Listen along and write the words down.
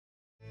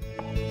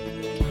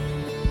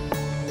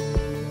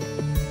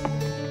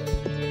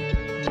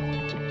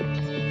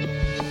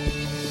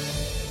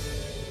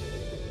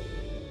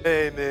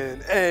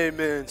Amen.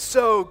 Amen.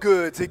 So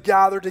good to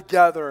gather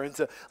together and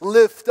to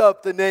lift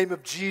up the name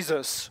of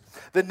Jesus,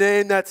 the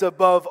name that's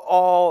above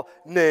all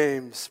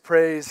names.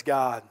 Praise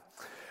God.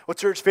 Well,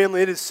 church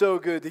family, it is so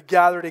good to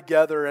gather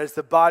together as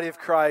the body of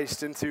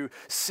Christ and to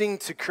sing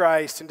to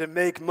Christ and to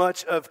make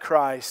much of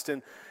Christ.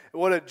 And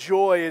what a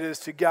joy it is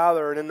to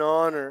gather and an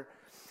honor.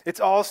 It's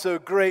also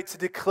great to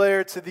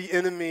declare to the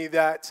enemy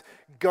that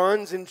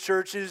guns in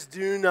churches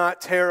do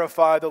not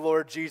terrify the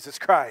Lord Jesus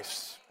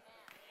Christ.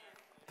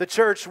 The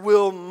church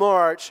will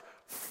march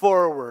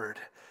forward.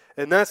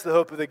 And that's the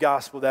hope of the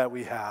gospel that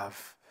we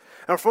have.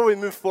 Now, before we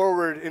move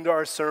forward into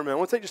our sermon, I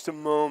want to take just a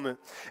moment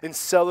and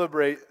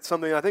celebrate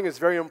something I think is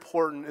very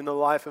important in the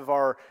life of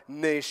our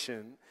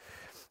nation.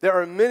 There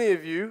are many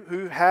of you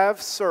who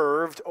have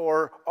served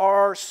or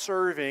are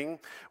serving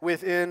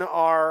within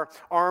our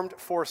armed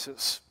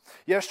forces.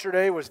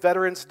 Yesterday was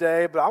Veterans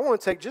Day, but I want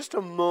to take just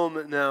a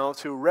moment now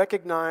to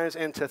recognize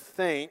and to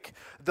thank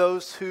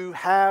those who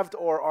have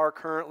or are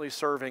currently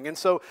serving. And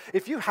so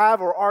if you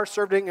have or are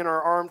serving in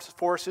our armed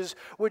forces,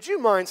 would you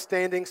mind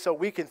standing so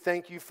we can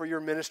thank you for your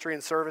ministry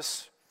and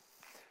service?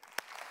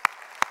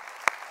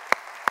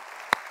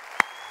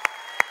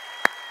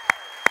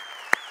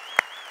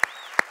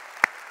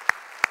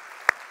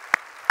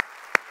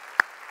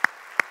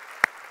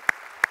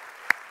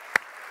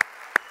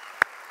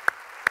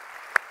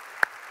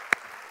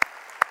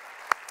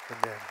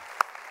 Amen.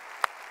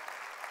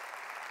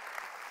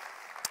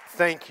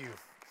 Thank you.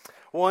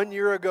 1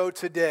 year ago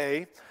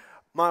today,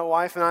 my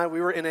wife and I,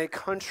 we were in a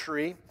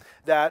country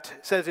that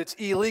says it's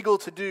illegal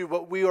to do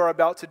what we are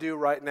about to do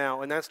right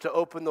now, and that's to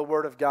open the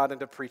Word of God and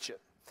to preach it.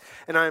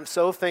 And I am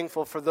so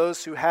thankful for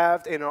those who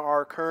have and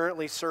are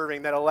currently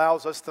serving that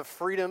allows us the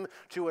freedom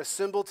to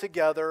assemble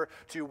together,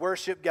 to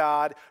worship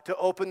God, to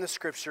open the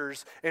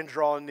Scriptures, and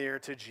draw near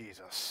to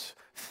Jesus.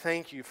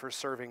 Thank you for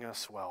serving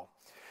us well.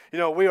 You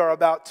know, we are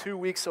about 2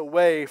 weeks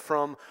away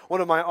from one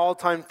of my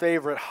all-time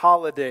favorite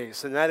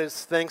holidays, and that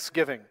is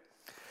Thanksgiving.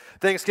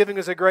 Thanksgiving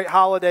is a great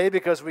holiday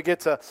because we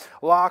get to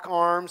lock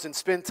arms and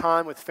spend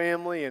time with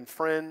family and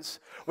friends.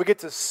 We get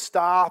to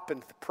stop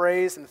and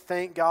praise and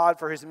thank God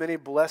for His many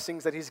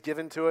blessings that He's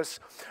given to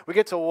us. We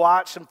get to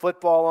watch some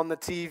football on the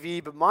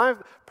TV, but my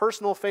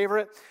personal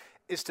favorite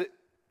is to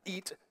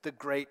eat the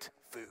great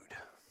food.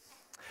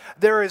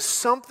 There is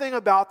something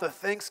about the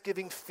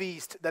Thanksgiving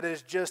feast that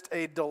is just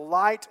a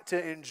delight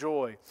to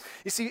enjoy.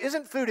 You see,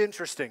 isn't food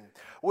interesting?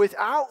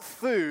 Without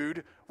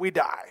food, we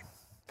die.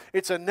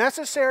 It's a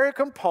necessary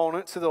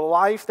component to the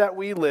life that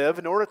we live.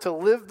 In order to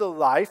live the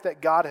life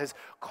that God has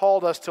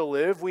called us to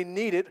live, we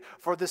need it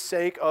for the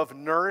sake of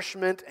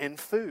nourishment and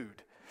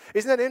food.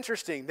 Isn't that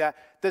interesting that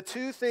the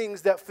two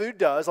things that food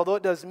does, although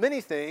it does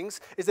many things,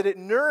 is that it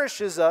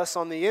nourishes us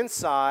on the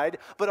inside,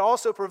 but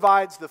also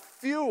provides the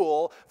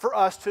fuel for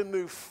us to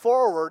move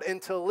forward and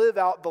to live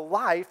out the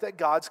life that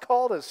God's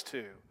called us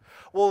to.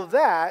 Well,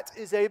 that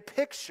is a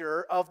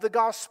picture of the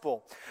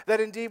gospel.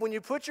 That indeed, when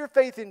you put your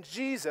faith in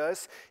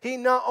Jesus, He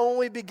not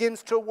only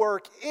begins to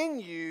work in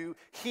you,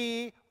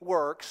 He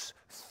works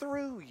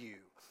through you.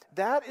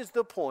 That is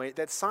the point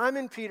that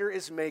Simon Peter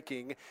is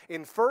making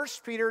in 1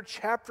 Peter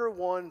chapter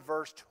 1,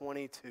 verse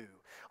 22.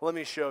 Let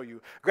me show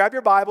you. Grab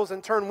your Bibles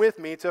and turn with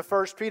me to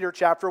 1 Peter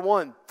chapter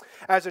 1.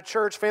 As a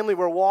church family,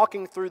 we're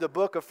walking through the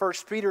book of 1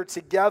 Peter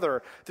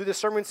together through the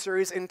sermon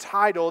series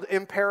entitled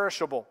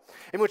Imperishable,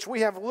 in which we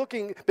have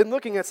been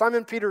looking at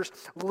Simon Peter's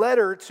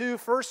letter to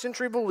first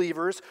century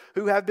believers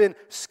who have been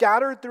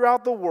scattered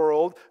throughout the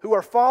world, who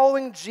are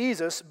following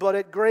Jesus, but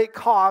at great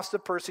cost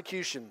of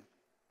persecution.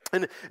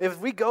 And if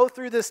we go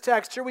through this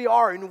text, here we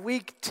are in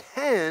week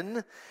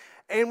 10,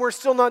 and we're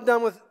still not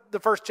done with the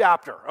first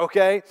chapter,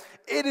 okay?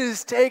 It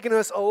has taken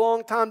us a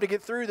long time to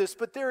get through this,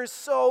 but there is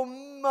so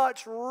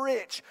much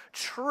rich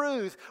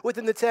truth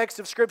within the text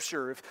of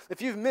Scripture. If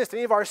you've missed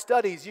any of our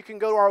studies, you can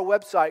go to our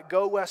website,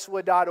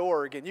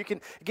 gowestwood.org, and you can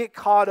get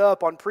caught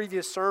up on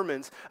previous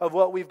sermons of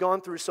what we've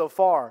gone through so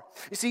far.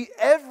 You see,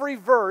 every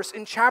verse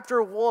in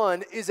chapter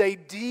 1 is a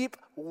deep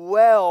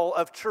well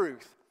of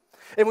truth.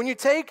 And when you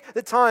take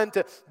the time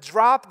to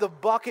drop the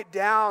bucket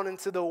down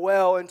into the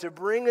well and to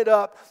bring it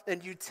up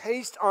and you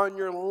taste on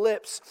your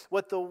lips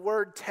what the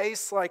Word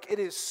tastes like, it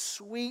is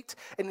sweet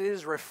and it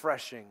is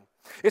refreshing.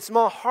 It's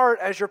my heart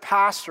as your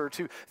pastor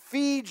to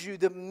feed you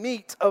the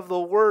meat of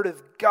the Word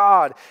of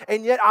God.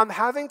 And yet I'm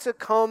having to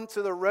come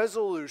to the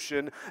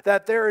resolution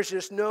that there is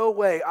just no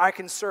way I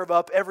can serve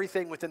up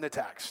everything within the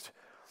text.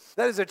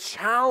 That is a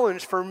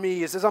challenge for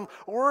me as I'm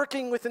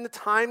working within the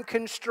time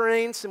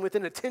constraints and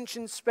within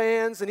attention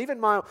spans and even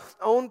my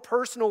own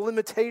personal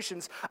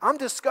limitations. I'm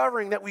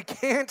discovering that we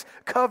can't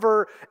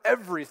cover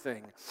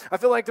everything. I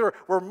feel like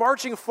we're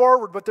marching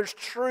forward, but there's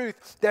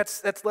truth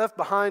that's left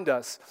behind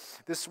us.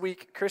 This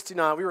week, Christy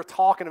and I, we were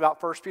talking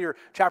about 1 Peter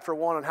chapter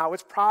 1 and how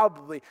it's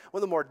probably one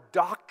of the more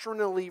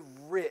doctrinally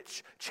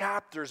rich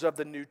chapters of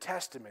the New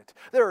Testament.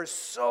 There is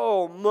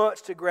so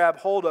much to grab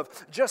hold of.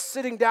 Just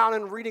sitting down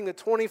and reading the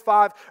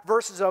 25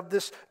 verses of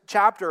this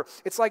chapter,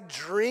 it's like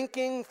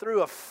drinking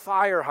through a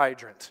fire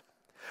hydrant.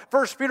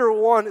 First Peter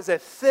 1 is a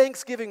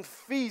thanksgiving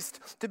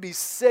feast to be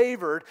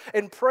savored,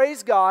 and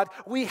praise God,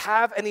 we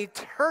have an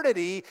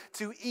eternity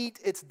to eat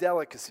its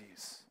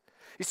delicacies.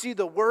 You see,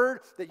 the word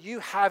that you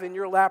have in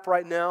your lap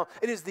right now,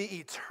 it is the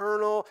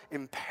eternal,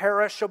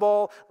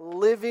 imperishable,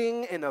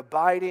 living, and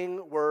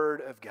abiding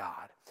word of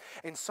God.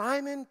 And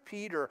Simon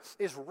Peter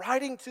is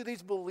writing to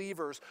these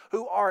believers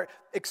who are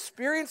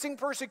experiencing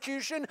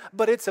persecution,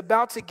 but it's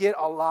about to get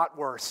a lot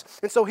worse.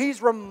 And so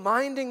he's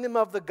reminding them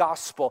of the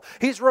gospel.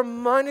 He's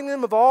reminding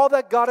them of all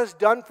that God has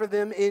done for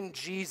them in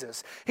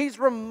Jesus. He's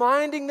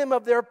reminding them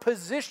of their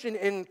position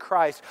in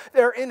Christ,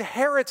 their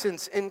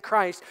inheritance in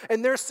Christ,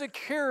 and their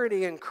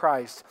security in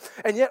Christ.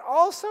 And yet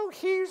also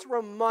he's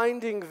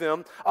reminding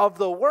them of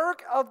the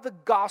work of the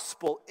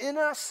gospel in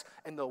us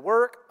and the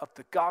work of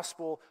the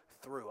gospel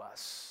through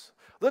us.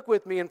 Look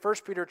with me in 1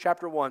 Peter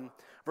chapter 1,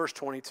 verse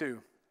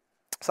 22.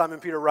 Simon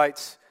Peter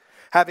writes,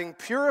 having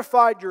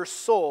purified your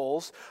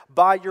souls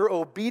by your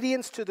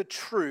obedience to the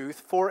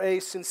truth for a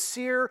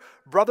sincere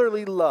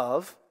brotherly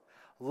love,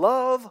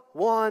 love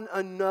one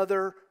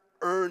another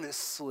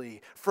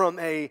earnestly from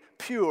a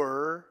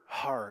pure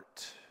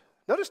heart.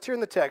 Notice here in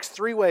the text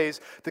 3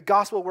 ways the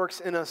gospel works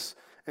in us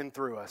and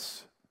through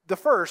us. The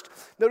first,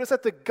 notice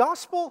that the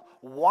gospel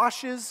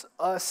washes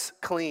us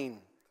clean.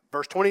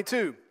 Verse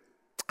 22.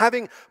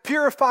 Having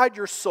purified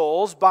your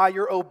souls by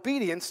your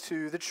obedience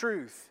to the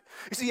truth.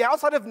 You see,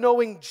 outside of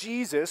knowing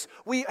Jesus,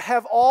 we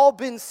have all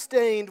been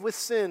stained with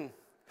sin.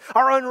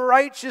 Our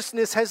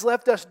unrighteousness has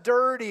left us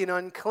dirty and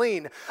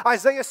unclean.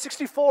 Isaiah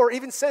 64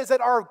 even says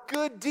that our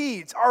good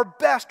deeds, our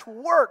best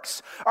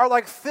works, are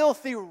like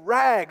filthy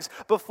rags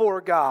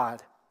before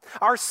God.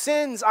 Our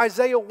sins,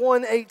 Isaiah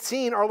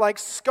 1:18, are like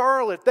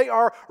scarlet. They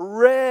are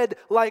red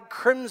like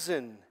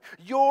crimson.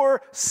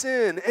 Your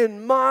sin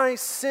and my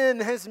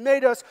sin has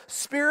made us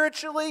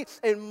spiritually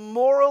and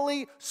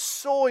morally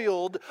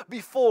soiled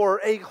before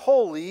a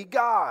holy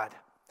God.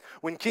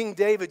 When King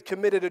David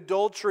committed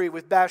adultery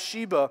with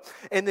Bathsheba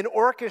and then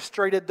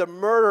orchestrated the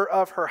murder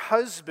of her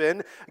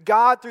husband,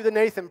 God, through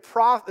Nathan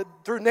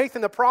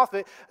the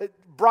prophet,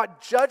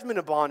 brought judgment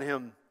upon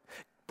him.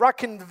 Brought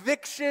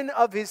conviction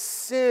of his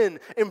sin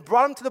and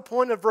brought him to the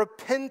point of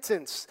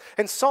repentance.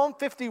 And Psalm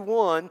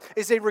 51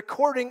 is a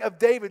recording of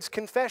David's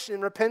confession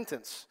and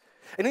repentance.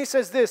 And he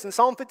says this in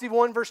Psalm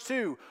 51 verse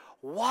 2,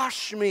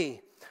 wash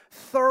me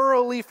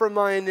thoroughly from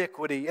my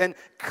iniquity and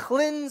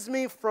cleanse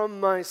me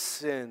from my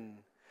sin.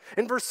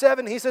 In verse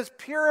 7 he says,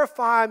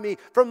 purify me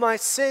from my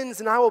sins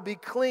and I will be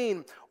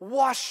clean.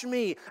 Wash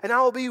me and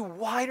I will be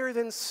whiter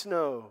than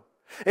snow.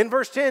 In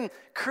verse 10,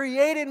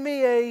 create in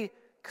me a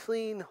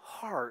clean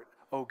heart,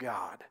 O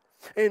God,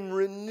 and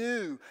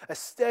renew a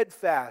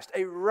steadfast,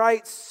 a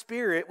right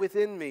spirit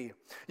within me.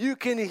 You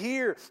can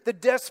hear the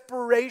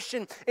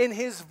desperation in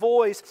his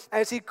voice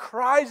as he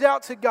cries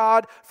out to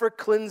God for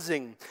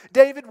cleansing.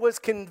 David was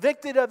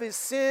convicted of his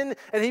sin,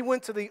 and he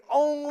went to the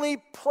only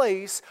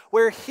place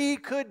where he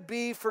could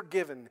be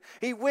forgiven.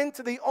 He went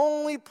to the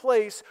only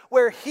place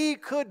where he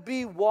could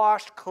be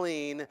washed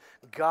clean,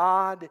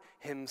 God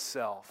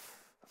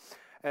himself.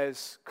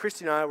 As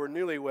Christy and I were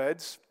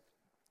newlyweds,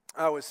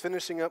 I was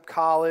finishing up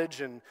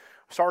college and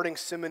starting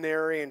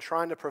seminary and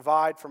trying to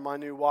provide for my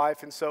new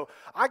wife. And so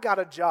I got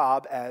a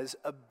job as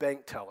a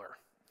bank teller.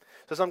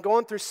 So as I'm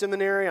going through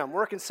seminary, I'm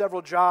working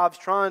several jobs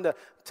trying to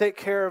take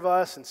care of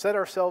us and set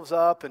ourselves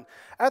up. And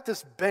at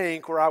this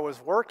bank where I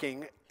was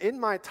working, in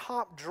my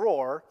top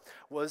drawer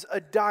was a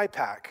die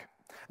pack.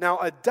 Now,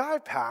 a die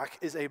pack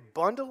is a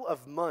bundle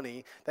of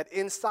money that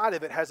inside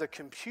of it has a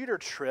computer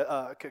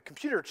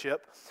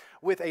chip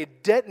with a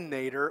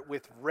detonator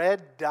with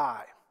red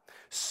dye.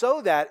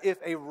 So that if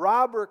a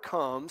robber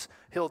comes,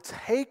 he'll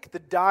take the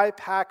die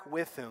pack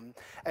with him.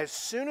 As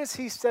soon as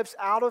he steps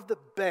out of the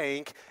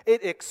bank,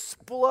 it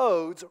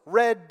explodes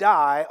red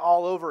dye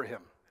all over him.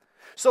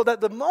 So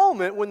that the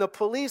moment when the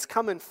police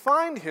come and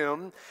find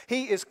him,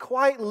 he is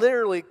quite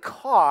literally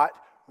caught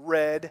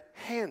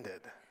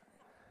red-handed.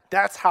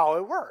 That's how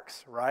it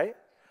works, right?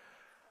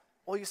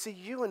 Well, you see,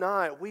 you and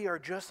I, we are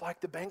just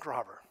like the bank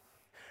robber.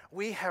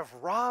 We have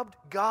robbed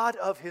God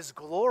of his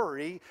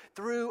glory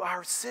through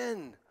our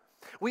sin.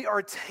 We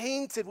are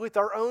tainted with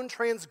our own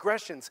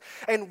transgressions,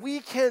 and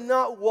we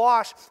cannot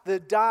wash the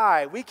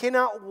dye. We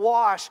cannot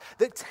wash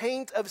the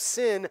taint of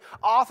sin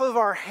off of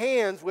our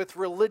hands with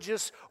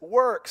religious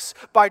works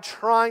by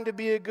trying to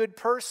be a good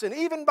person,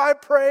 even by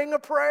praying a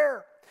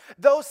prayer.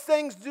 Those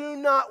things do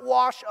not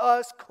wash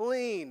us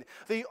clean.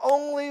 The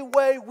only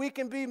way we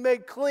can be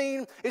made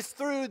clean is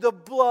through the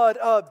blood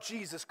of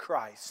Jesus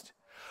Christ.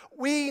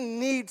 We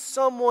need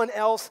someone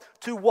else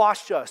to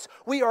wash us.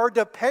 We are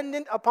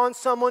dependent upon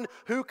someone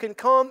who can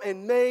come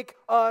and make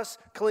us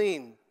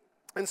clean.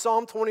 In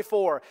Psalm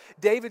 24,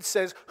 David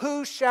says,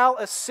 who shall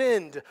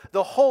ascend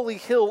the holy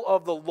hill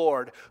of the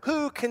Lord?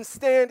 Who can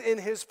stand in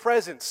his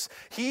presence?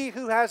 He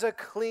who has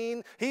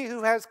clean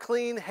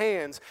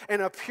hands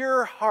and a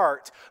pure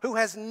heart, who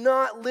has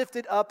not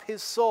lifted up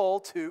his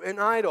soul to an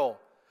idol.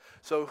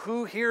 So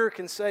who here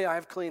can say, I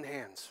have clean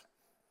hands?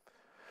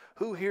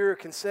 Who here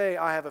can say,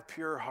 I have a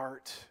pure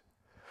heart?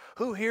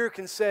 Who here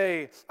can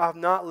say, I've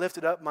not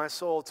lifted up my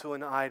soul to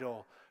an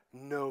idol?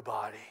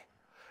 Nobody.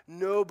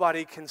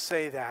 Nobody can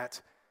say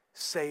that,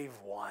 save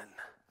one.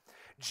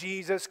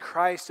 Jesus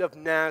Christ of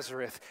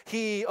Nazareth,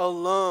 he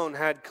alone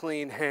had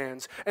clean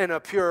hands and a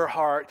pure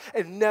heart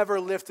and never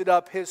lifted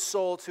up his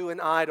soul to an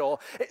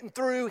idol. And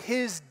through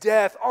his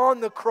death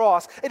on the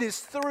cross, it is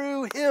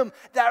through him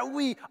that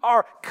we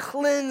are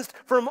cleansed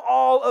from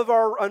all of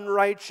our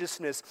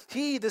unrighteousness.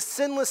 He, the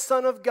sinless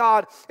Son of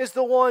God, is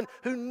the one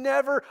who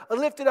never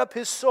lifted up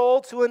his soul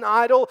to an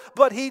idol,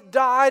 but he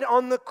died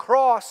on the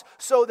cross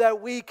so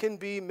that we can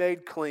be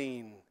made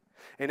clean.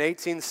 In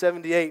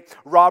 1878,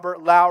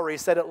 Robert Lowry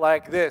said it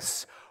like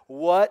this: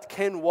 "What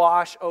can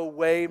wash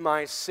away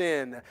my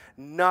sin?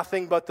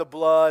 Nothing but the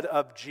blood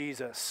of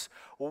Jesus.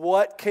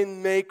 What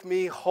can make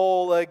me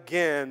whole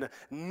again?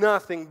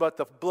 Nothing but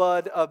the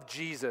blood of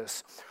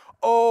Jesus.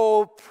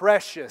 Oh,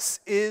 precious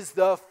is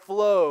the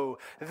flow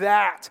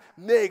that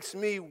makes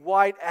me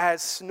white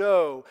as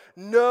snow.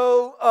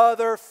 No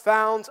other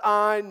fount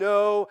I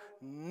know,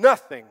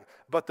 nothing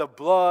but the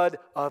blood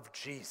of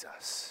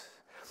Jesus."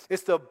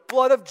 It's the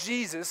blood of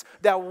Jesus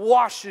that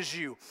washes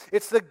you.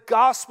 It's the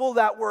gospel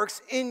that works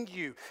in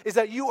you, is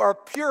that you are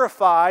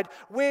purified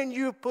when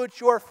you put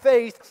your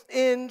faith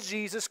in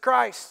Jesus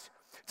Christ.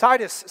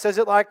 Titus says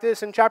it like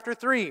this in chapter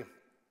 3.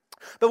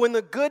 "But when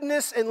the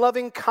goodness and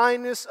loving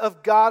kindness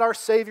of God our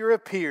Savior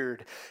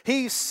appeared,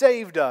 he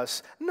saved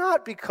us,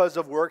 not because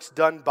of works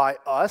done by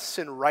us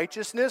in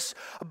righteousness,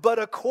 but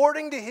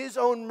according to his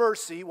own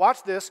mercy,"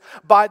 watch this,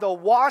 "by the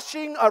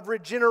washing of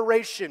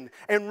regeneration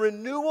and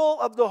renewal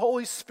of the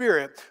Holy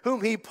Spirit,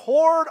 whom he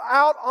poured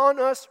out on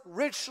us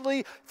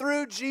richly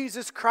through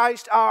Jesus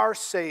Christ our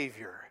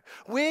Savior."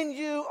 When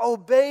you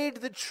obeyed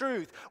the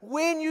truth,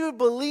 when you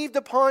believed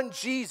upon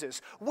Jesus,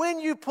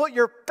 when you put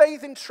your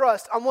faith and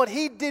trust on what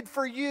he did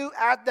for you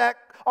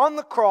on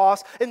the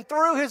cross and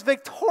through his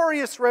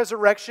victorious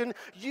resurrection,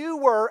 you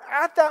were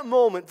at that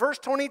moment, verse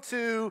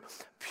 22,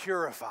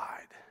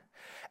 purified.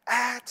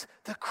 At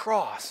the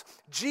cross,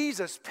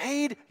 Jesus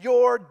paid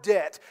your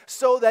debt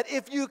so that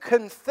if you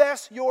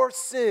confess your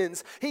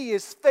sins, he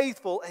is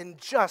faithful and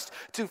just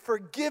to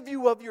forgive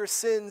you of your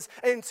sins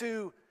and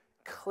to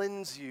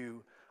cleanse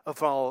you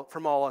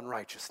from all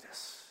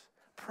unrighteousness.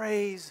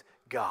 Praise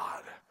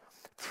God.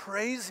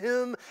 Praise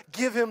him.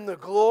 Give him the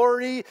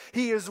glory.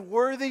 He is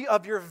worthy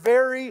of your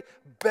very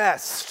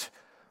best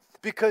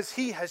because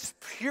he has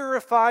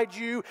purified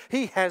you.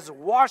 He has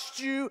washed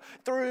you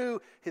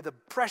through the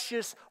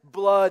precious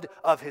blood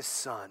of his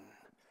Son.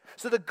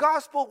 So the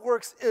gospel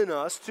works in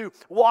us to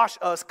wash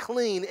us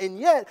clean. And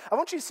yet, I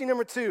want you to see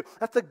number 2,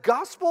 that the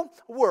gospel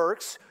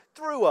works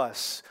through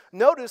us.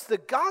 Notice the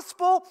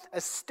gospel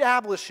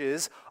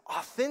establishes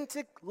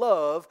authentic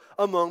love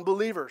among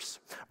believers.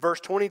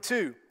 Verse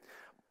 22,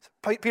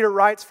 Peter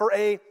writes, "For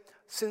a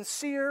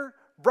sincere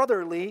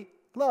brotherly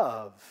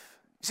love."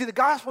 You see, the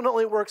gospel not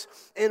only works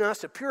in us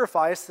to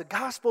purify us, the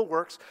gospel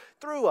works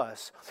through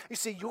us. You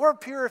see, your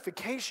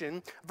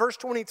purification, verse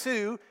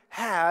 22,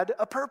 had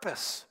a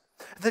purpose.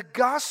 The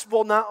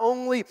gospel not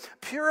only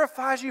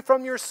purifies you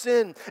from your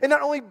sin, it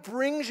not only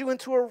brings you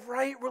into a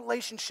right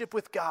relationship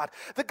with God,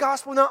 the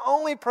gospel not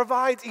only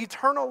provides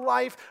eternal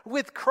life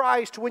with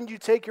Christ when you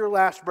take your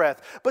last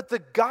breath, but the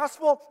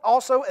gospel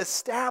also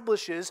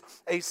establishes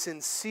a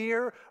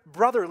sincere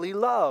brotherly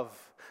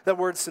love. That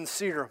word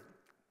sincere,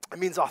 it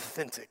means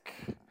authentic,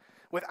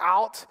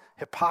 without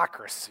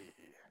hypocrisy.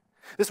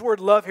 This word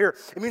love here,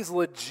 it means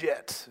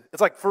legit.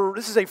 It's like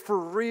this is a for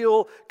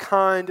real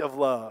kind of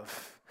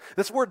love.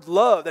 This word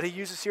love that he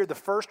uses here, the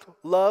first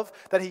love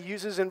that he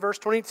uses in verse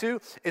 22,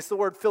 it's the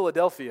word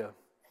Philadelphia.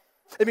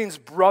 It means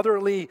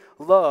brotherly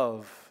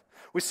love.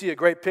 We see a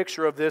great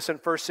picture of this in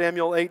 1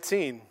 Samuel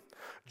 18.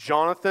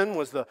 Jonathan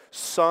was the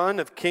son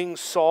of King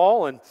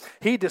Saul, and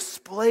he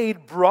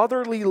displayed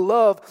brotherly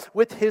love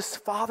with his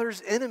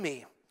father's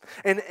enemy.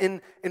 And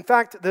in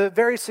fact, the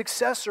very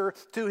successor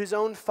to his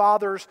own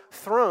father's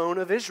throne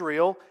of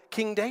Israel,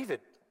 King David.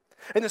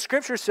 And the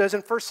scripture says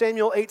in 1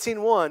 Samuel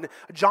 18:1,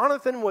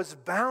 Jonathan was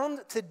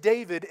bound to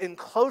David in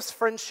close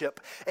friendship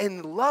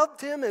and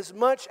loved him as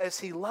much as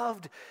he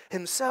loved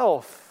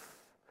himself.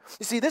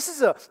 You see, this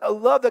is a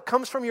love that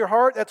comes from your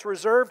heart that's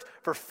reserved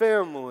for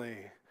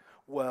family.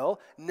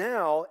 Well,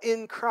 now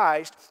in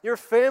Christ, your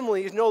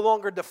family is no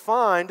longer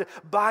defined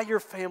by your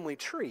family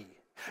tree.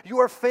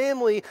 Your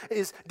family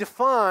is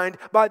defined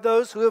by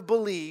those who have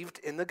believed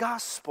in the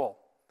gospel.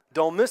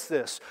 Don't miss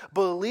this.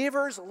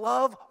 Believers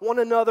love one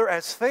another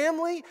as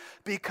family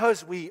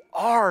because we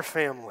are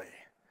family.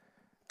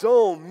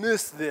 Don't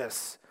miss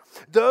this.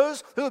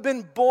 Those who have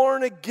been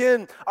born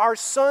again are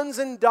sons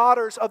and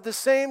daughters of the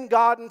same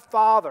God and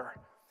Father.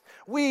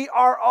 We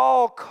are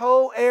all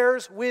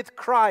co-heirs with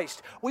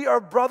Christ. We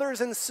are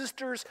brothers and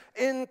sisters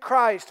in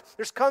Christ.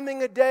 There's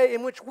coming a day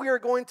in which we are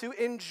going to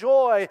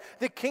enjoy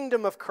the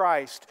kingdom of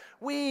Christ.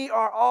 We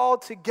are all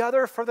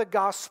together for the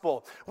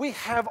gospel. We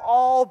have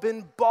all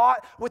been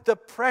bought with the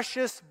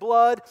precious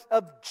blood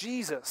of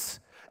Jesus.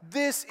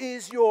 This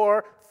is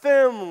your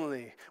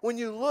family. When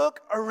you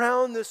look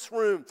around this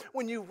room,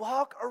 when you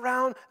walk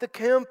around the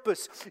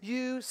campus,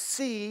 you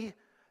see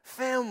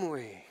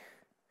family.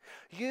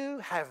 You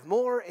have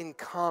more in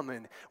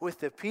common with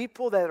the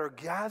people that are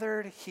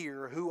gathered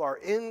here who are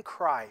in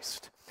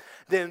Christ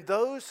than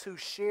those who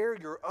share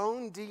your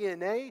own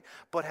DNA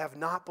but have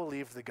not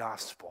believed the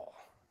gospel.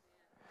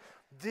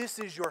 This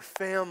is your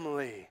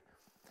family.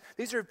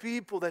 These are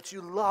people that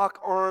you lock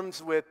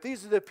arms with.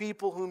 These are the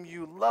people whom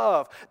you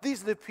love.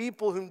 These are the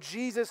people whom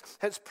Jesus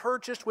has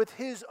purchased with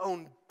his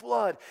own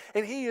blood.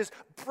 And he has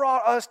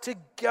brought us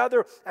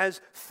together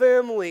as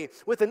family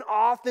with an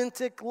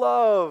authentic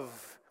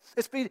love.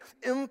 It's being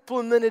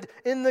implemented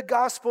in the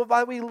gospel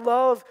by we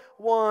love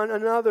one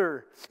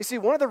another. You see,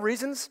 one of the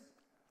reasons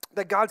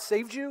that God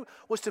saved you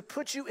was to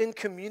put you in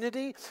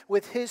community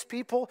with his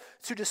people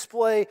to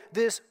display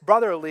this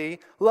brotherly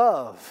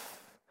love.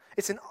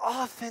 It's an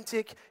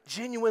authentic,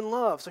 genuine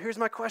love. So here's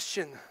my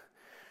question.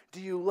 Do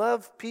you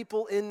love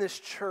people in this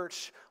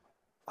church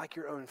like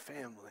your own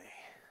family?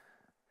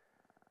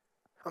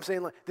 I'm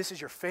saying, like, this is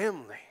your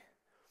family.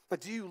 Like,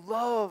 do you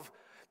love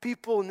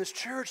people in this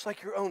church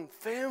like your own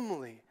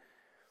family?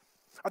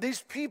 Are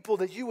these people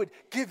that you would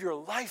give your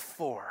life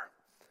for?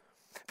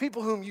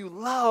 People whom you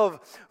love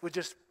with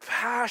just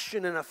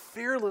passion and a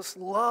fearless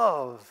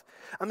love.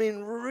 I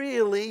mean,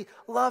 really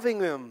loving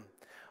them.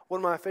 One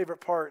of my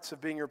favorite parts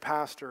of being your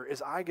pastor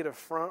is I get a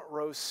front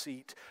row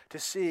seat to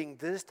seeing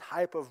this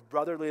type of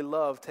brotherly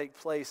love take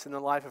place in the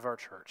life of our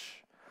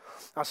church.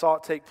 I saw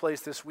it take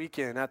place this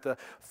weekend at the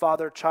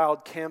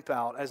father-child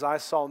campout as I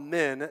saw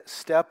men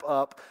step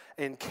up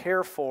and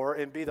care for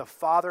and be the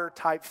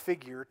father-type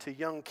figure to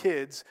young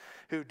kids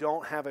who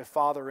don't have a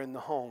father in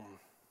the home.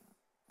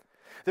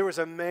 There was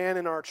a man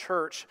in our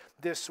church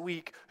this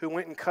week who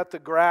went and cut the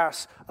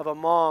grass of a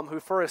mom who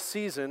for a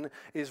season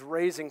is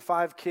raising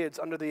 5 kids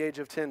under the age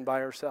of 10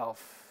 by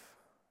herself.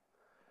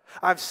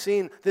 I've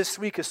seen this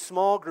week a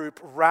small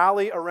group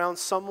rally around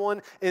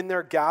someone in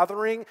their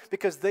gathering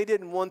because they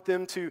didn't want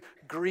them to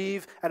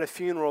grieve at a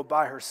funeral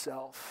by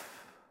herself.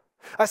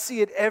 I see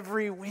it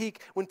every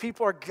week when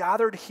people are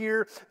gathered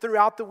here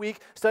throughout the week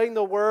studying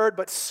the Word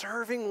but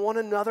serving one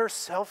another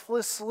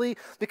selflessly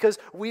because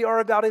we are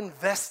about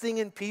investing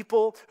in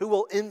people who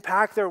will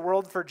impact their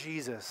world for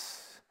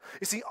Jesus.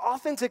 You see,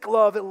 authentic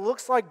love, it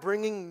looks like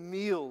bringing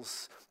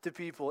meals to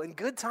people in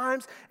good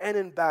times and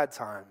in bad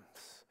times.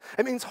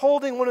 It means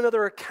holding one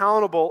another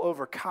accountable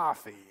over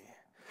coffee.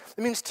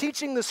 It means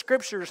teaching the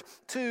scriptures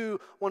to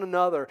one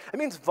another. It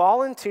means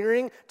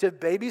volunteering to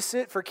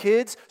babysit for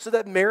kids so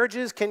that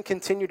marriages can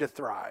continue to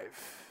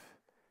thrive.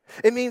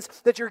 It means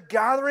that you're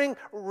gathering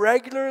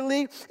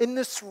regularly in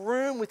this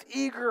room with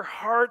eager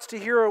hearts to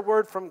hear a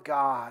word from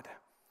God.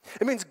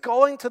 It means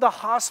going to the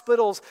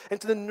hospitals and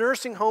to the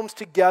nursing homes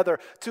together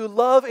to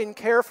love and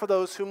care for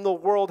those whom the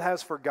world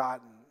has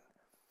forgotten.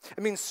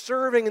 It means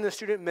serving in the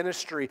student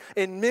ministry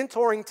and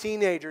mentoring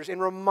teenagers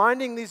and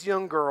reminding these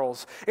young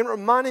girls and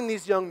reminding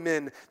these young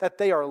men that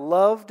they are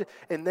loved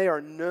and they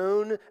are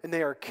known and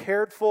they are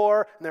cared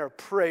for and they are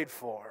prayed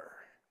for.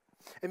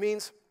 It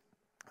means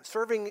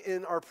serving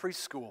in our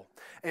preschool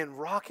and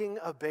rocking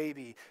a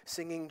baby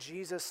singing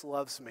Jesus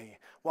Loves Me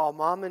while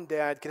mom and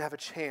dad can have a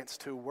chance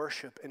to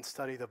worship and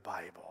study the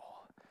Bible.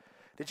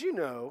 Did you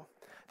know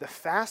the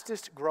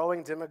fastest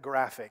growing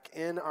demographic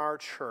in our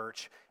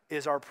church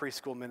is our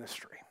preschool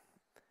ministry?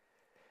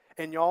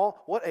 And y'all,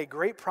 what a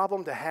great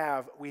problem to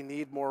have. We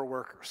need more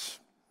workers.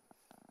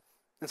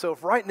 And so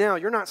if right now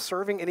you're not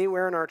serving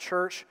anywhere in our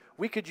church,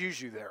 we could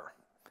use you there.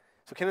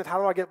 So Kenneth, how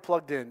do I get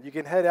plugged in? You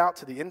can head out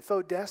to the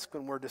info desk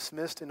when we're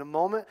dismissed in a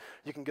moment.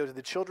 You can go to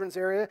the children's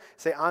area,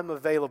 say, I'm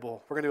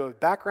available. We're going to do a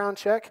background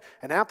check,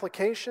 an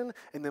application,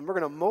 and then we're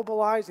going to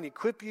mobilize and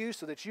equip you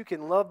so that you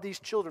can love these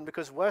children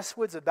because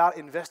Westwood's about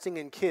investing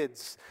in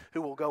kids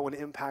who will go and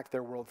impact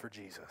their world for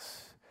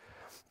Jesus.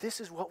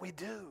 This is what we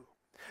do.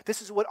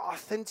 This is what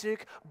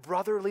authentic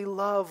brotherly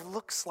love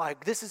looks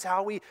like. This is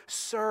how we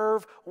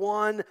serve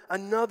one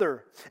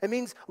another. It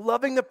means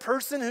loving the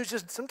person who's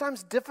just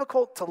sometimes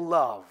difficult to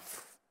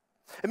love.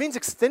 It means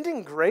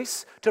extending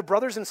grace to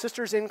brothers and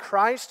sisters in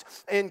Christ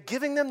and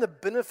giving them the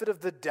benefit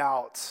of the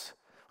doubt.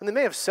 When they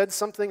may have said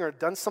something or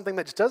done something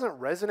that just doesn't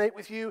resonate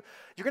with you,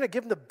 you're going to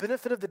give them the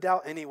benefit of the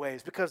doubt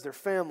anyways because they're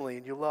family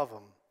and you love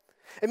them.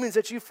 It means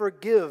that you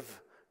forgive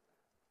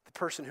the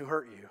person who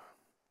hurt you.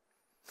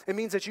 It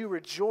means that you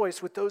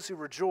rejoice with those who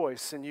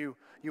rejoice and you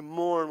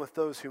mourn with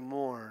those who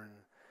mourn.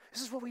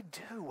 This is what we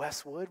do,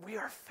 Westwood. We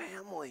are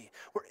family.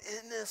 We're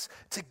in this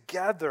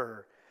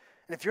together.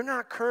 And if you're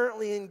not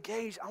currently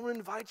engaged, I want to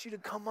invite you to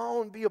come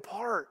on and be a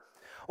part.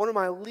 One of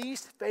my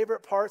least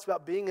favorite parts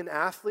about being an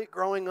athlete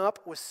growing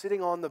up was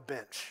sitting on the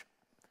bench.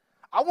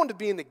 I wanted to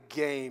be in the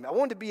game. I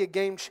wanted to be a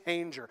game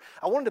changer.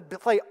 I wanted to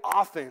play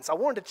offense. I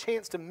wanted a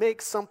chance to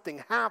make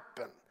something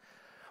happen.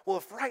 Well,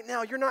 if right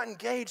now you're not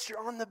engaged, you're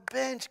on the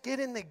bench,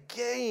 get in the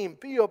game,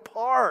 be a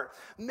part,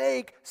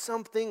 make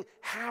something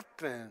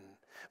happen.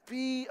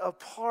 Be a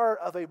part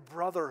of a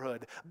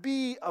brotherhood.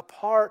 Be a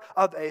part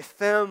of a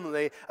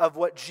family of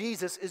what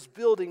Jesus is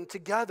building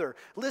together.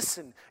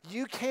 Listen,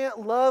 you can't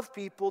love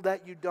people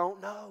that you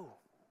don't know.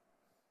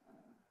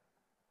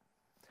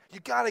 You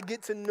got to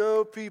get to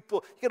know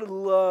people. You got to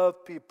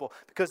love people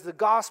because the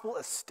gospel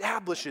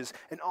establishes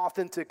an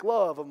authentic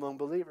love among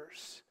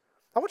believers.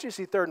 I want you to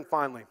see third and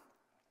finally,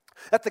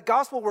 that the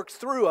gospel works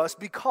through us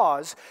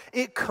because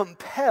it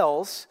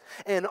compels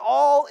an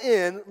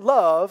all-in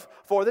love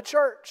for the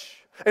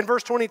church. In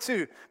verse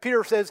 22,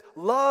 Peter says,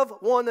 love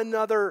one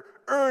another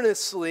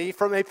earnestly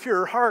from a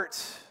pure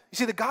heart. You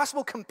see, the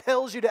gospel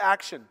compels you to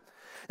action.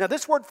 Now,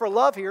 this word for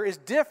love here is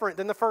different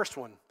than the first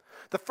one.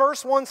 The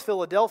first one's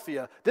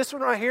Philadelphia. This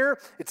one right here,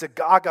 it's a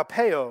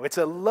agapeo. It's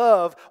a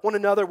love one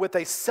another with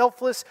a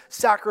selfless,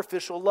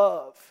 sacrificial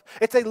love.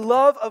 It's a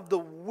love of the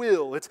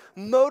will. It's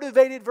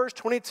motivated, verse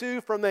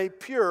 22, from a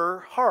pure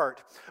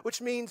heart,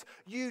 which means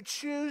you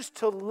choose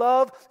to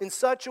love in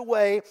such a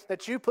way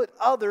that you put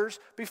others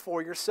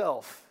before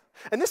yourself.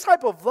 And this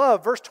type of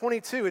love, verse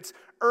 22, it's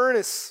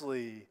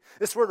earnestly.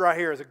 This word right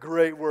here is a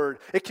great word.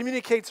 It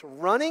communicates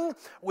running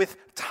with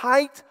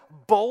tight,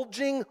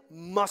 bulging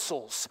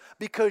muscles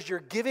because you're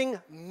giving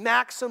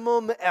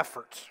maximum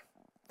effort.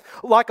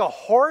 Like a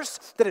horse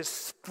that is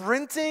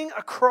sprinting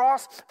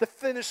across the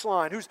finish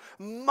line, whose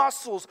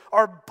muscles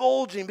are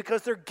bulging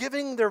because they're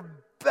giving their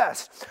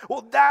best.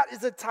 Well, that is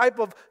the type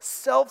of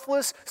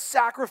selfless,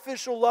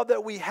 sacrificial love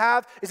that we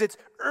have. It's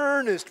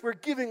earnest. We're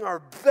giving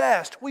our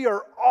best. We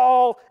are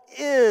all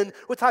in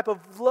with type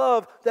of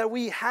love that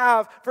we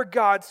have for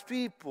God's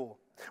people,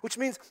 which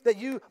means that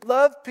you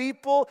love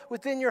people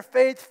within your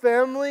faith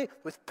family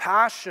with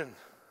passion.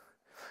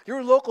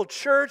 Your local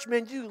church,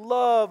 man, you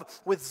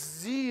love with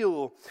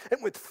zeal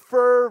and with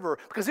fervor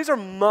because these are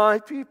my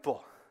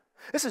people.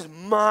 This is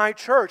my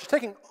church.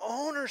 Taking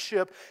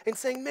ownership and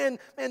saying, man,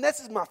 this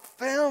is my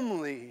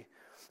family.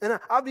 And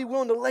I'd be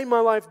willing to lay my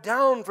life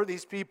down for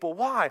these people.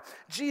 Why?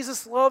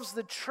 Jesus loves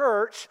the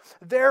church.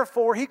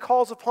 Therefore, he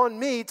calls upon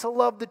me to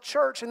love the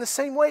church in the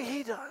same way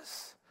he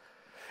does.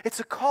 It's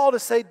a call to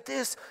say,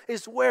 this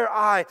is where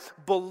I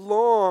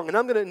belong, and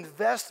I'm going to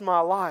invest my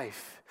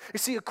life. You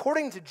see,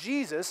 according to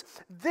Jesus,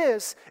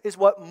 this is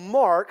what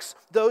marks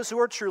those who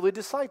are truly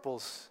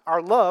disciples,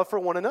 our love for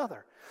one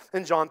another.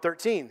 In John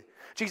 13,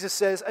 Jesus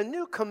says, a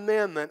new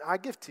commandment I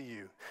give to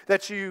you,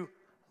 that you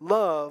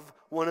love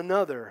one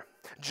another.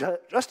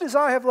 Just as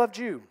I have loved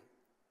you,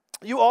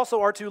 you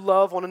also are to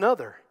love one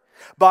another.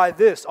 By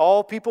this,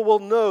 all people will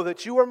know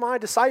that you are my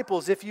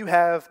disciples if you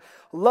have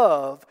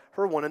love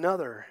for one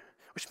another.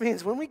 Which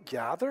means when we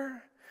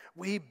gather,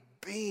 we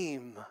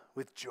beam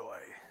with joy.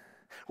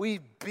 We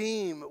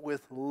beam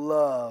with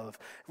love.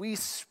 We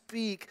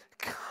speak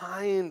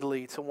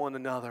kindly to one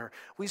another.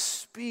 We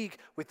speak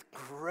with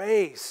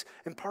grace,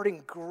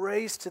 imparting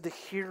grace to the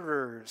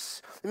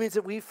hearers. It means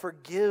that we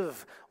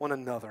forgive one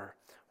another.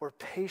 We're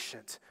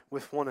patient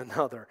with one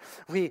another.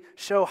 We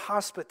show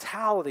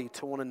hospitality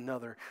to one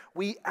another.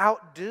 We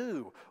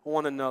outdo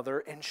one another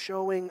in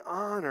showing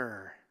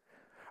honor.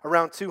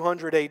 Around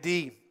 200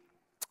 AD,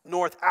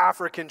 North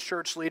African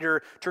church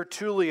leader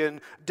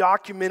Tertullian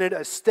documented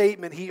a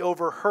statement he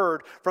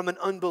overheard from an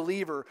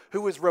unbeliever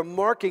who was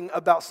remarking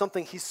about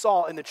something he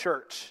saw in the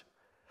church.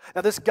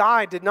 Now, this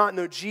guy did not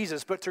know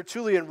Jesus, but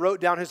Tertullian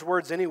wrote down his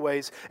words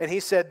anyways, and he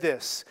said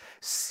this,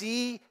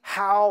 see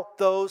how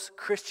those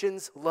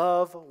Christians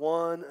love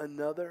one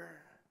another.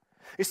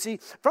 You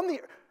see, for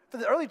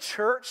the early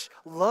church,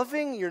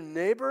 loving your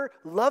neighbor,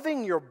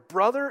 loving your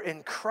brother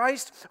in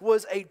Christ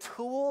was a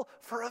tool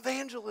for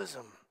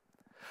evangelism.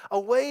 A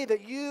way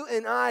that you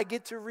and I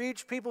get to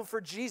reach people for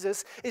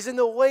Jesus is in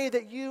the way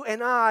that you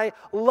and I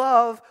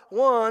love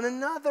one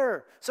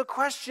another. So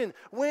question,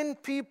 when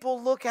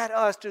people look at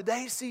us, do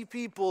they see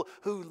people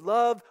who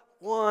love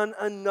one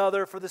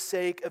another for the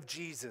sake of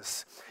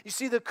Jesus? You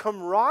see, the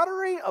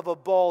camaraderie of a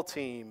ball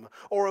team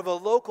or of a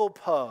local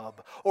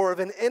pub or of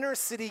an inner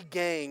city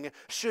gang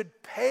should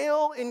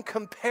pale in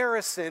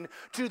comparison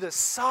to the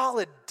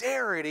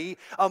solidarity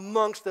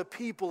amongst the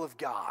people of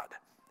God.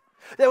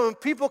 That when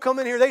people come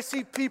in here, they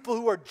see people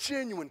who are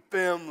genuine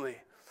family.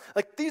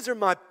 Like, these are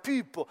my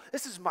people.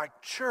 This is my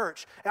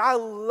church. And I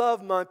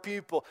love my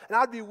people. And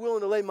I'd be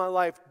willing to lay my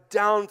life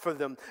down for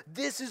them.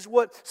 This is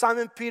what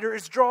Simon Peter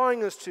is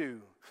drawing us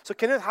to. So,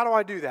 Kenneth, how do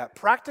I do that?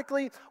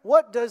 Practically,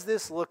 what does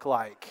this look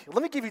like?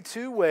 Let me give you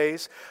two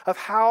ways of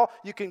how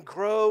you can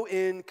grow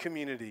in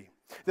community.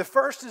 The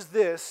first is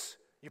this: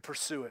 you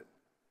pursue it.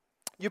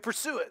 You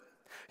pursue it.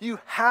 You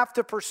have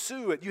to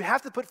pursue it. You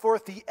have to put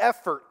forth the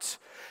effort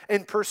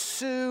and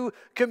pursue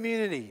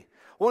community.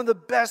 One of the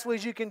best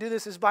ways you can do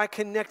this is by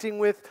connecting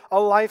with a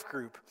life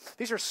group.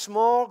 These are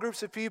small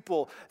groups of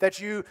people that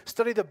you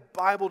study the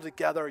Bible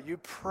together. You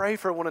pray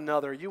for one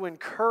another. You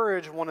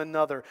encourage one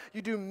another.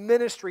 You do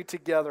ministry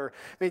together.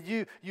 I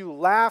mean, you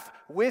laugh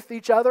with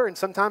each other, and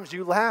sometimes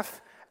you laugh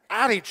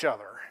at each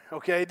other.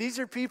 Okay, these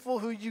are people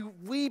who you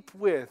weep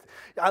with.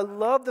 I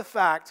love the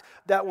fact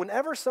that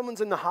whenever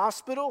someone's in the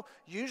hospital,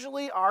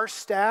 usually our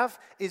staff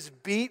is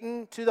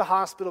beaten to the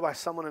hospital by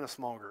someone in a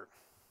small group.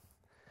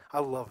 I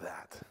love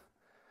that.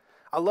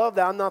 I love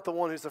that I'm not the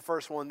one who's the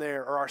first one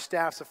there, or our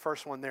staff's the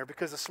first one there,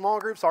 because the small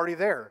group's already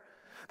there.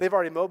 They've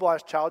already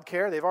mobilized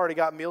childcare. They've already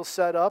got meals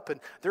set up,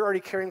 and they're already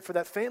caring for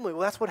that family.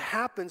 Well, that's what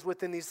happens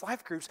within these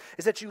life groups,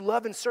 is that you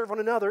love and serve one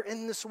another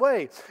in this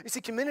way. You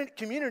see,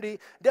 community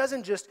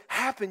doesn't just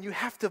happen. You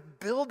have to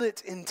build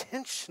it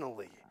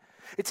intentionally.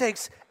 It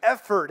takes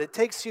effort. It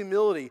takes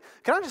humility.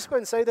 Can I just go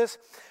ahead and say this?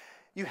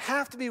 You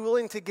have to be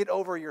willing to get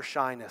over your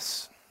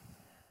shyness.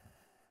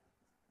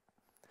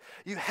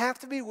 You have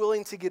to be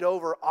willing to get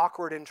over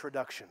awkward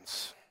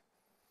introductions.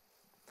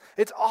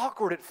 It's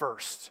awkward at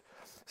first.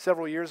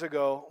 Several years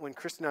ago, when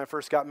Kristen and I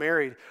first got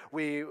married,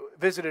 we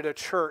visited a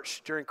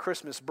church during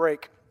Christmas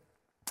break.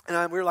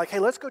 And we were like, hey,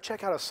 let's go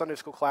check out a Sunday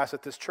school class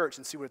at this church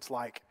and see what it's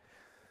like.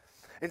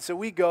 And so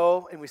we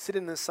go and we sit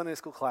in this Sunday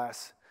school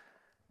class,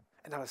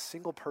 and not a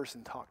single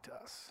person talked to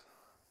us.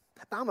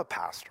 Now, I'm a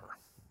pastor,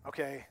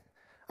 okay?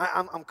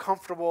 I'm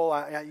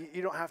comfortable.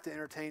 You don't have to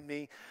entertain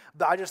me.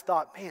 But I just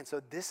thought, man, so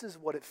this is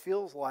what it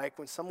feels like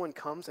when someone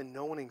comes and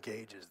no one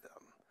engages them.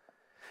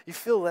 You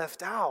feel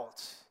left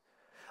out.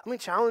 Let me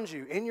challenge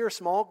you. In your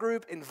small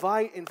group,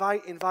 invite.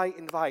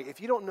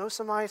 If you don't know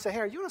somebody, say, hey,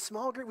 are you in a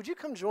small group? Would you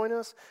come join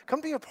us?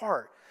 Come be a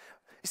part.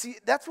 You see,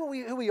 that's who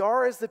we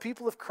are as the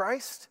people of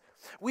Christ.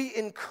 We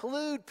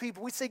include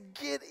people. We say,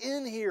 get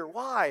in here.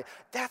 Why?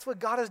 That's what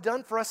God has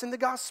done for us in the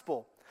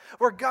gospel.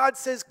 Where God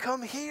says,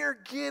 come here,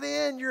 get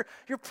in.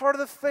 You're part of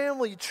the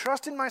family. You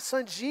trust in my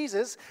son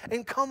Jesus,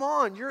 and come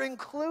on, you're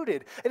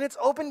included. And it's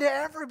open to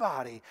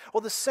everybody.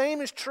 Well, the same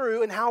is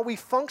true in how we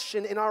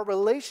function in our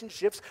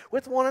relationships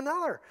with one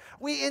another.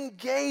 We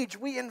engage,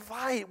 we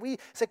invite, we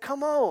say,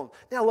 come on.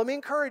 Now, let me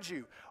encourage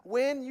you.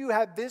 When you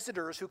have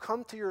visitors who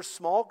come to your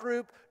small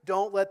group,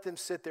 don't let them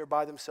sit there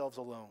by themselves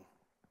alone.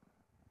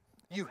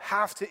 You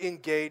have to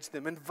engage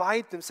them,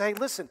 invite them, say, hey,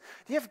 listen,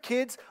 do you have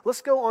kids?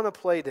 Let's go on a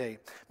play day.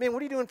 Man,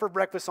 what are you doing for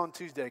breakfast on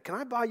Tuesday? Can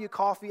I buy you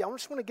coffee? I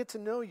just want to get to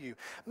know you.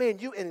 Man,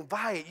 you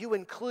invite, you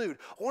include.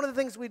 One of the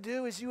things we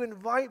do is you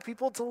invite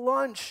people to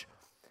lunch.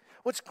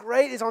 What's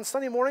great is on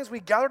Sunday mornings,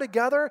 we gather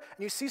together, and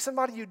you see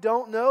somebody you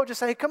don't know, just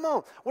say, hey, come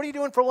on, what are you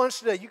doing for lunch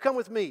today? You come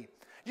with me.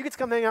 You get to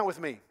come hang out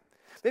with me.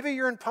 Maybe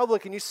you're in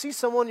public, and you see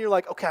someone, and you're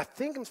like, okay, I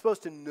think I'm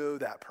supposed to know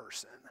that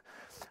person.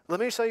 Let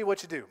me show you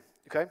what you do,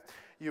 okay?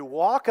 You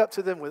walk up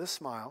to them with a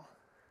smile,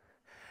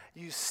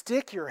 you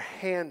stick your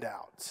hand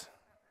out,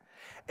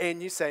 and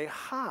you say,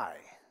 hi,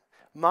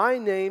 my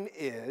name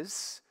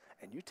is,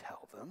 and you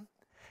tell them,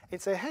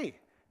 and say, hey,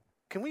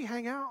 can we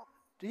hang out?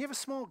 Do you have a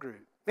small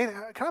group? Man,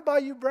 can I buy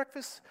you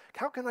breakfast?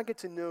 How can I get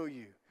to know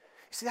you?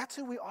 You see, that's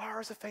who we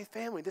are as a faith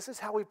family. This is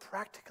how we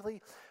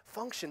practically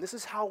function. This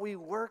is how we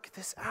work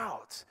this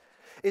out,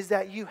 is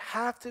that you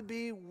have to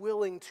be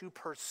willing to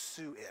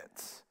pursue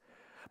it.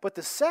 But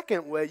the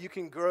second way you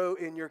can grow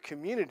in your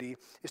community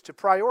is to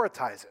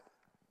prioritize it.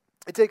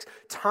 It takes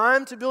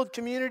time to build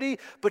community,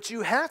 but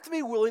you have to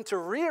be willing to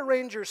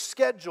rearrange your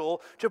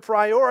schedule to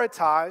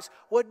prioritize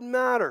what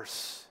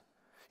matters.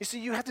 You see,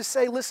 you have to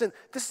say, listen,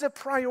 this is a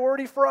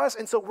priority for us,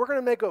 and so we're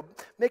going to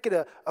make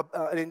it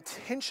an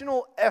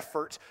intentional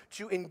effort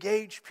to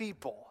engage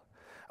people.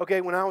 Okay,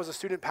 when I was a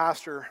student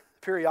pastor,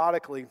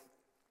 periodically,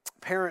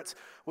 parents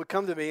would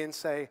come to me and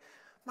say,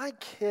 my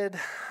kid,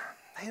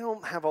 they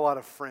don't have a lot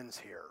of friends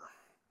here.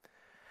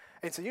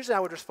 And so usually I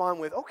would respond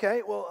with,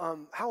 okay,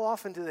 well, how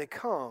often do they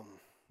come?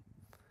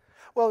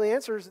 Well, the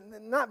answer is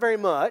not very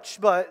much,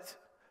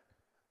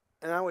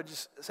 and I would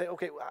just say,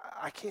 okay,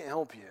 I can't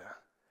help you.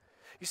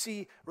 You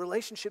see,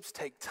 relationships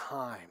take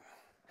time.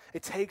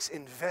 It takes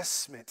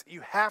investment.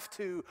 You have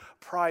to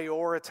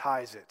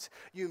prioritize it.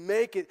 You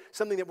make it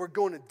something that we're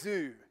going to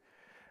do.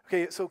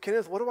 Okay, so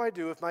Kenneth, what do I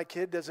do if my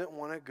kid doesn't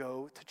want to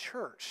go to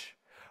church?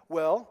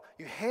 Well,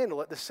 you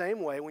handle it the same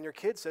way when your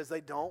kid says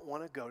they don't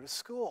want to go to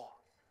school.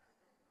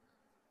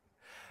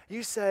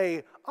 You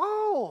say,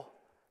 oh,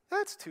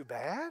 that's too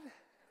bad.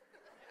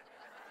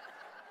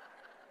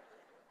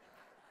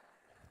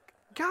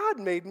 God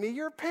made me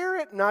your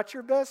parent, not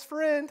your best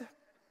friend.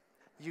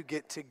 You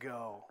get to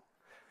go.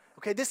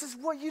 Okay, this is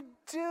what you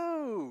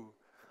do.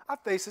 I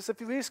faced this a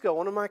few weeks ago.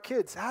 One of my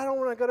kids, I don't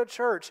want to go to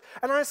church.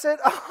 And I said,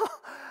 oh,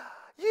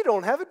 you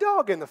don't have a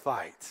dog in the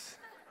fight.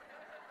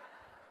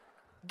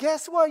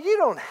 Guess what? You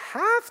don't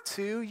have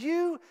to.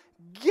 You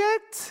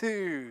get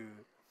to.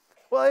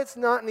 Well, it's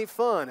not any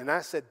fun. And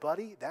I said,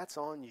 buddy, that's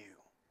on you.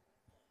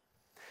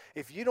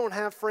 If you don't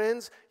have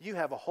friends, you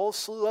have a whole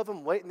slew of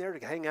them waiting there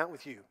to hang out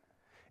with you.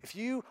 If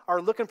you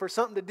are looking for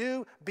something to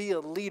do, be a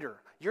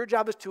leader. Your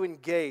job is to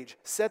engage,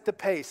 set the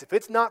pace. If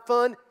it's not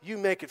fun, you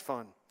make it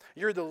fun.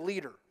 You're the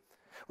leader.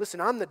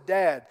 Listen, I'm the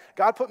dad.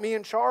 God put me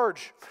in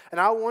charge,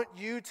 and I want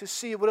you to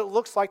see what it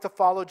looks like to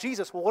follow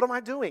Jesus. Well, what am I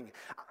doing?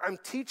 I'm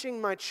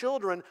teaching my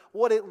children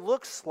what it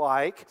looks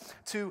like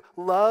to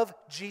love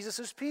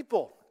Jesus'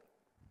 people.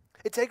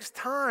 It takes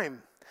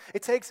time.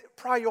 It takes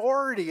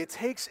priority. It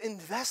takes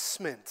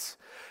investment.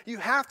 You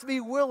have to be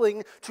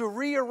willing to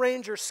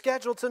rearrange your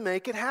schedule to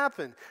make it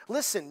happen.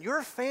 Listen,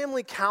 your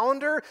family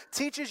calendar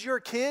teaches your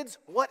kids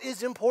what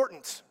is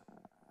important.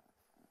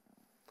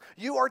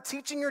 You are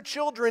teaching your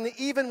children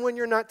even when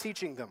you're not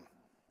teaching them.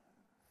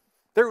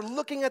 They're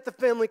looking at the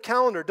family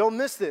calendar. Don't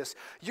miss this.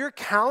 Your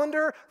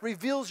calendar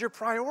reveals your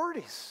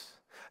priorities.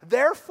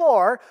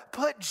 Therefore,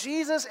 put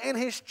Jesus and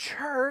his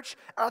church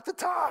at the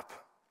top.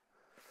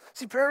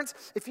 See, parents,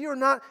 if you are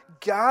not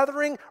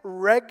gathering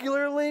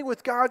regularly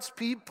with God's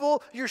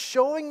people, you're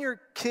showing your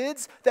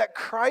kids that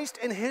Christ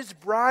and his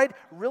bride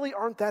really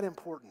aren't that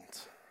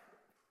important.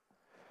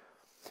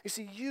 You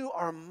see, you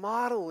are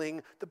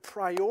modeling the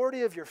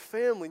priority of your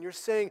family, and you're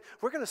saying,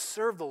 we're going to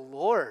serve the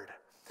Lord.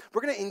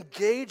 We're going to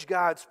engage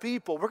God's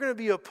people. We're going to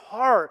be a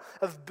part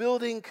of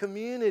building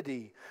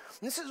community.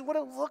 And this is what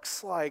it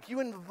looks like. You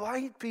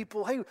invite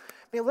people, hey,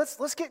 man,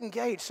 let's get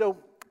engaged. So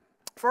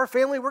for our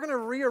family, we're going to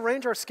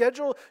rearrange our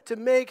schedule to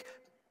make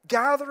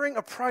gathering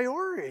a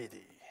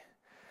priority.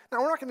 Now,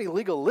 we're not going to be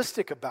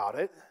legalistic about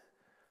it.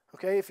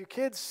 Okay, if your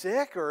kid's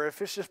sick or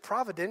if it's just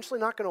providentially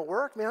not going to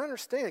work, man, I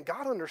understand.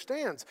 God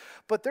understands.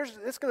 But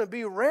it's going to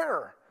be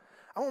rare.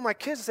 I want my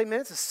kids to say, man,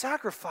 it's a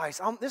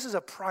sacrifice. This is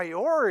a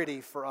priority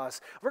for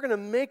us. We're going to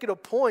make it a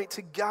point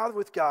to gather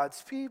with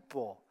God's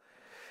people.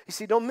 You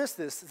see, don't miss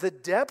this. The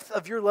depth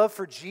of your love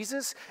for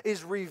Jesus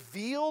is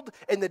revealed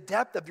in the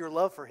depth of your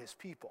love for his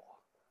people.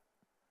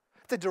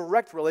 It's a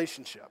direct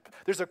relationship.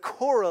 There's a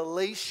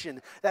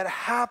correlation that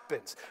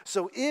happens.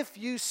 So if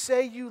you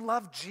say you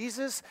love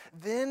Jesus,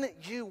 then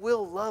you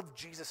will love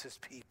Jesus'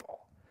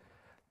 people.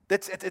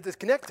 It's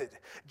connected.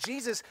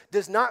 Jesus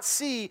does not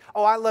see,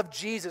 oh, I love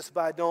Jesus,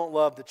 but I don't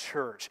love the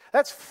church.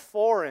 That's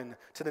foreign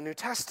to the New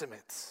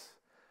Testament.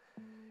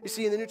 You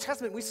see, in the New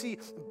Testament, we see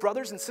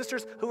brothers and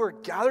sisters who are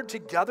gathered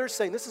together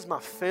saying, this is my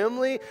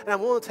family, and I'm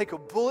willing to take a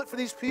bullet for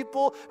these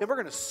people, and we're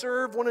going to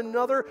serve one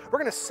another. We're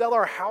going to sell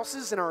our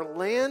houses and our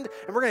land,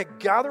 and we're going to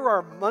gather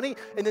our money,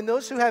 and then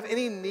those who have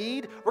any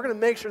need, we're going to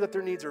make sure that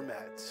their needs are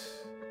met.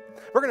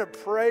 We're going to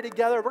pray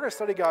together. We're going to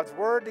study God's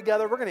word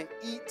together. We're going to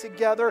eat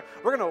together.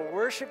 We're going to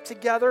worship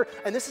together,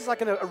 and this is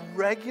like a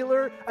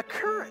regular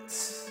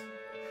occurrence.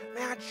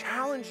 Man, I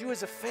challenge you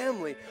as a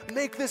family,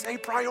 make this a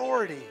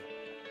priority.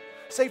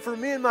 Say, for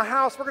me and my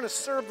house, we're going to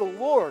serve the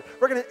Lord.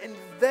 We're going to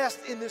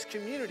invest in this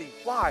community.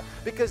 Why?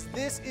 Because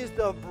this is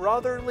the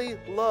brotherly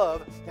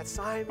love that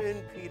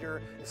Simon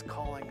Peter is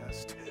calling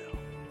us to.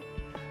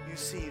 You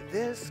see,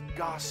 this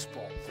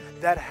gospel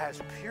that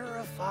has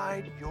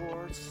purified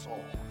your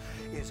soul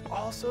is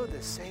also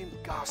the same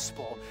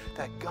gospel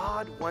that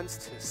God wants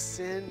to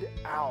send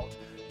out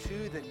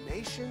to the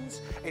nations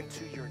and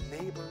to your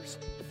neighbors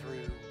through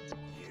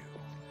you.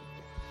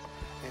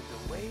 And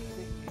the way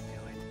that you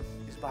do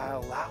it is by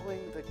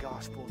allowing the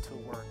gospel to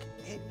work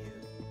in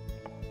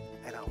you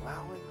and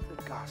allowing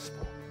the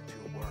gospel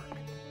to work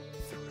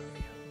through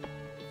you.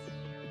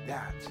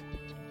 That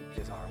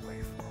is our way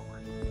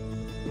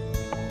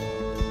forward.